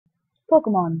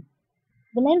Pokemon.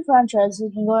 The main franchise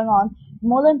has been going on for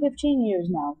more than 15 years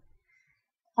now.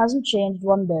 Hasn't changed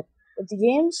one bit. But the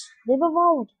games, they've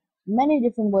evolved many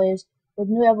different ways with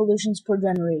new evolutions per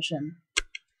generation.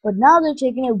 But now they're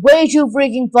taking it way too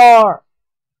freaking far.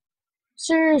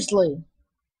 Seriously.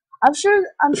 I'm sure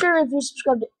if you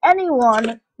subscribe to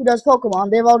anyone who does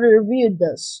Pokemon, they've already reviewed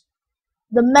this.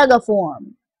 The Mega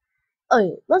Form.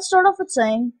 Okay, let's start off with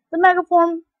saying the Mega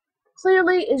Form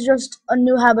clearly is just a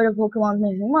new habit of Pokemon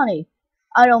making money.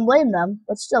 I don't blame them,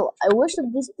 but still, I wish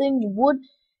that this thing would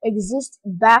exist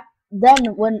back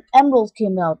then when Emerald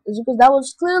came out. Is because that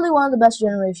was clearly one of the best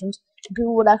generations, and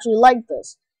people would actually like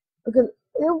this. Because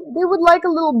they would like a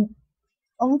little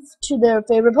oomph to their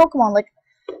favorite Pokemon. Like,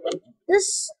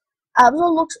 this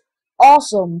Absol looks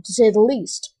awesome, to say the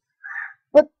least.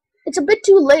 But it's a bit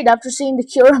too late after seeing the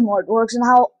Kyurem artworks and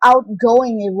how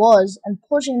outgoing it was and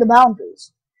pushing the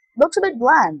boundaries. Looks a bit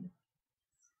bland.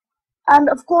 And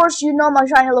of course, you know my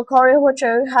shiny Lucario, which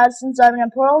I had since Diamond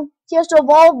and Pearl. He has to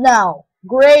evolve now.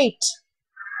 Great.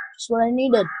 Just what I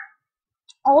needed.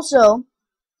 Also,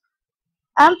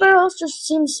 Ampharos just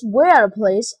seems way out of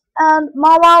place, and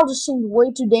Mawile just seems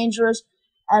way too dangerous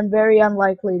and very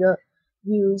unlikely to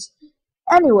use.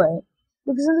 Anyway,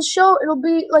 because in the show, it'll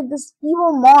be like this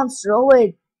evil monster. Oh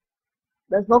wait,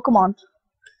 that's Pokemon.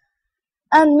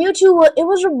 And Mewtwo, it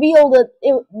was revealed that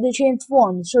they changed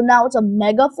forms, so now it's a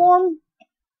Mega Form?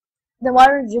 Then why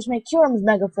don't you just make Kyurem's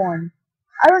Mega Form?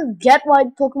 I don't get why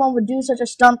Pokemon would do such a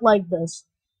stunt like this.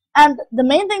 And the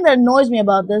main thing that annoys me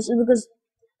about this is because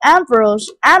Ampharos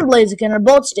and Blaziken are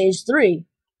both Stage 3.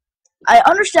 I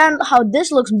understand how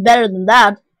this looks better than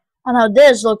that, and how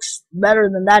this looks better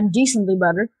than that, decently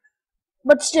better.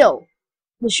 But still,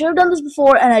 they should have done this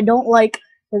before, and I don't like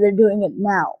that they're doing it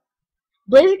now.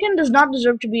 Blaziken does not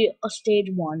deserve to be a Stage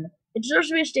 1. It deserves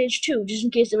to be a Stage 2, just in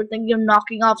case they were thinking of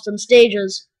knocking off some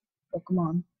stages.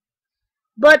 Pokemon.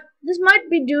 But this might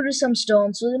be due to some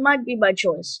stones, so it might be by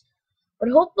choice. But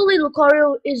hopefully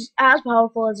Lucario is as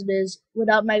powerful as it is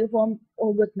without Megaform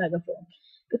or with Megaform.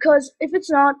 Because if it's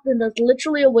not, then that's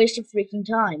literally a waste of freaking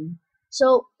time.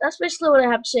 So that's basically what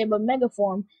I have to say about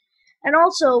Megaform. And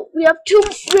also, we have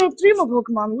 3 more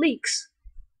Pokemon leaks.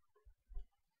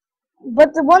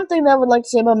 But the one thing that I would like to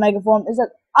say about Megaform is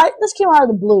that this came out of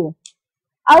the blue.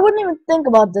 I wouldn't even think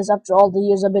about this after all the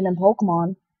years I've been in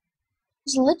Pokemon.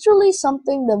 It's literally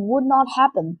something that would not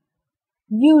happen.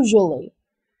 Usually.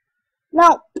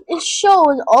 Now, it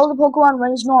shows all the Pokemon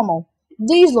when it's normal.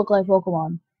 These look like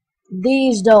Pokemon.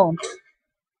 These don't.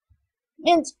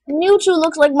 Means Mewtwo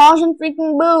looks like Majin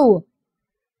freaking Buu.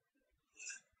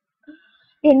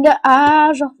 In the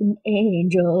eyes of an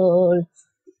angel.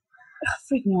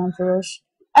 Freaking Ampharos.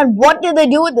 And what did they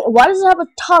do with it? Why does it have a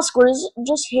tusk, or is it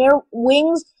just hair,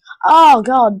 wings? Oh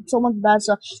god, so much bad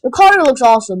stuff. The card looks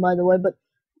awesome, by the way, but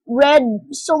red,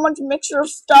 so much mixture of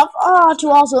stuff. Ah, too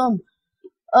awesome.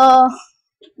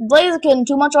 Blaziken,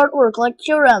 too much artwork, like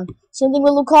Kyurem. Same thing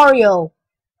with Lucario.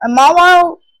 And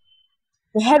Mawile,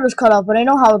 the head was cut off, but I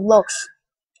know how it looks.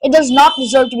 It does not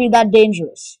deserve to be that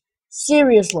dangerous.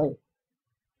 Seriously.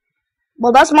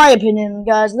 Well, that's my opinion,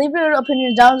 guys. Leave your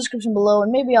opinions down in the description below,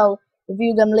 and maybe I'll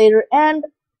review them later. And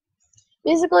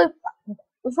basically,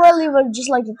 before I leave, I'd just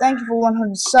like to thank you for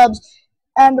 100 subs,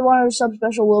 and the 100 sub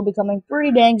special will be coming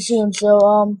pretty dang soon,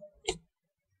 so,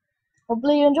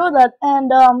 hopefully you enjoyed that, and,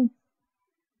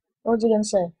 what was I gonna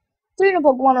say? 3 new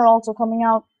Pokemon are also coming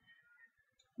out,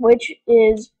 which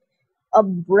is a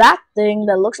brat thing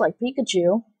that looks like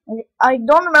Pikachu. I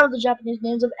don't remember the Japanese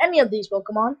names of any of these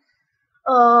Pokemon.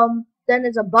 Then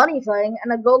it's a bunny thing,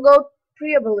 and a Go-Go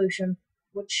pre-evolution,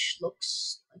 which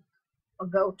looks like a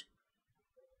goat.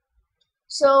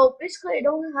 So, basically, I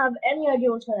don't have any idea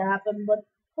what's going to happen, but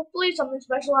hopefully something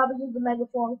special happens with the Mega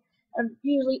Form, and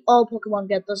usually all Pokemon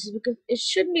get this, because it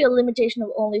shouldn't be a limitation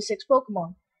of only 6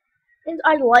 Pokemon. And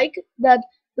I like that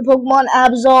the Pokemon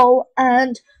Absol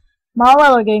and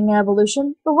Mawile are getting an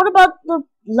evolution, but what about the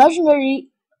legendary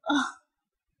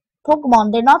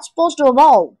Pokemon? They're not supposed to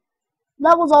evolve.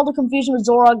 That was all the confusion with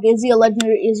Zoroark. Is he a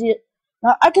legendary? Is he...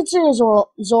 Now, I consider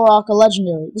Zoroark a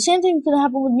legendary. The same thing could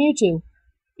happen with Mewtwo,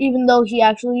 even though he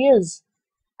actually is.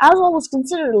 Absol was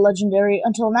considered a legendary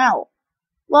until now.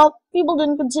 Well, people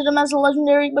didn't consider him as a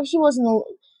legendary, but he was in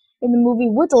the movie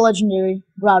with a legendary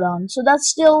Groudon, so that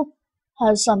still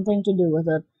has something to do with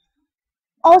it.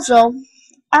 Also,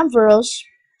 Ampharos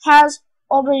has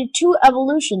already 2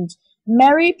 evolutions,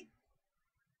 Mareep,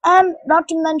 and not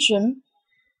to mention,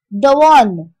 the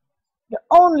one, the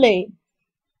only,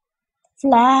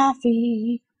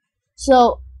 Fluffy.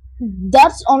 So,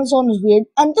 that's on its own is weird.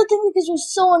 And the thing is, you're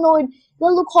so annoyed. The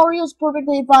Lucario is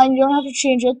perfectly fine, you don't have to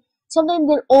change it. Something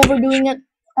they're overdoing it,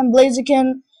 and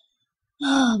Blaziken.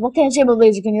 What can I say about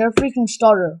Blaziken? You're a freaking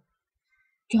starter.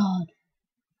 God.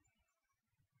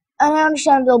 And I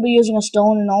understand they'll be using a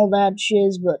stone and all that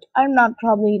shiz, but I'm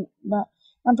probably not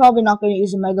going to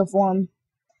use a mega form.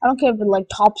 I don't care if it like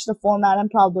tops the format. I'm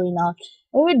probably not.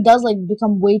 If it does like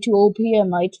become way too OP, I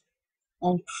might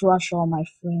and crush all my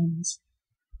friends.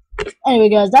 Anyway,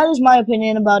 guys, that is my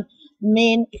opinion about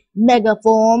main mega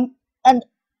form. And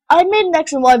I made an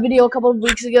X and Y video a couple of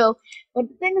weeks ago, but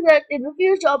the thing is that it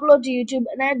refused to upload to YouTube,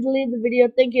 and I deleted the video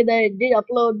thinking that it did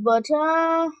upload, but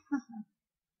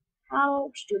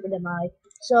how stupid am I?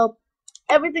 So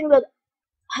everything that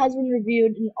has been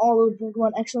reviewed in all of the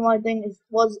Pokemon X and Y thing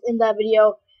was in that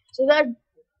video. So guys,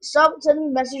 stop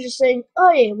sending messages saying,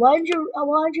 "Hey, why haven't you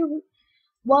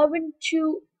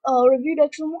reviewed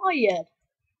X and Y yet?"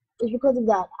 It's because of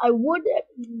that. I would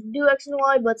do X and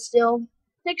Y, but still,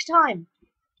 it takes time.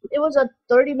 It was a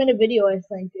 30-minute video, I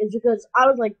think. It's because I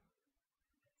was like,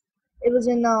 it was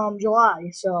in July,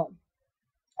 so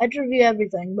I had to review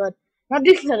everything, but not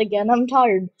doing that again. I'm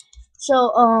tired.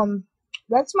 So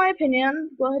that's my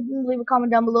opinion. Go ahead and leave a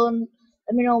comment down below and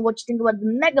let me know what you think about the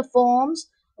mega forms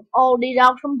of all these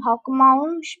awesome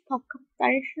Pokemon.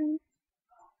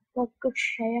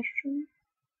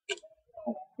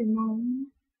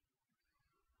 Pokemon.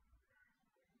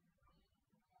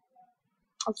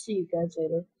 I'll see you guys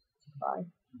later. Bye.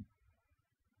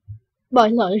 Bye,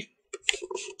 life.